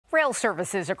Rail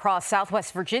services across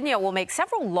Southwest Virginia will make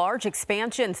several large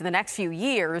expansions in the next few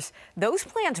years. Those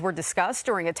plans were discussed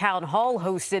during a town hall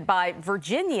hosted by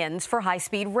Virginians for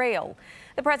High-Speed Rail.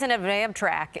 The president of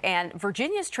Amtrak and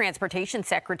Virginia's transportation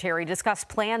secretary discussed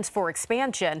plans for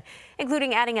expansion,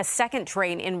 including adding a second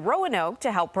train in Roanoke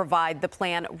to help provide the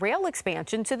planned rail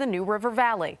expansion to the New River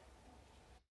Valley.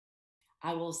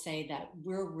 I will say that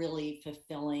we're really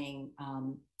fulfilling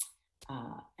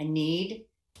a need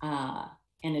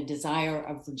and a desire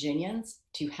of Virginians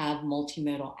to have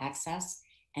multimodal access,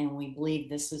 and we believe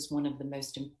this is one of the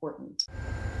most important.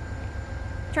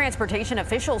 Transportation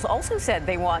officials also said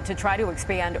they want to try to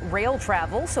expand rail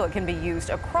travel so it can be used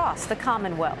across the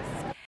Commonwealth.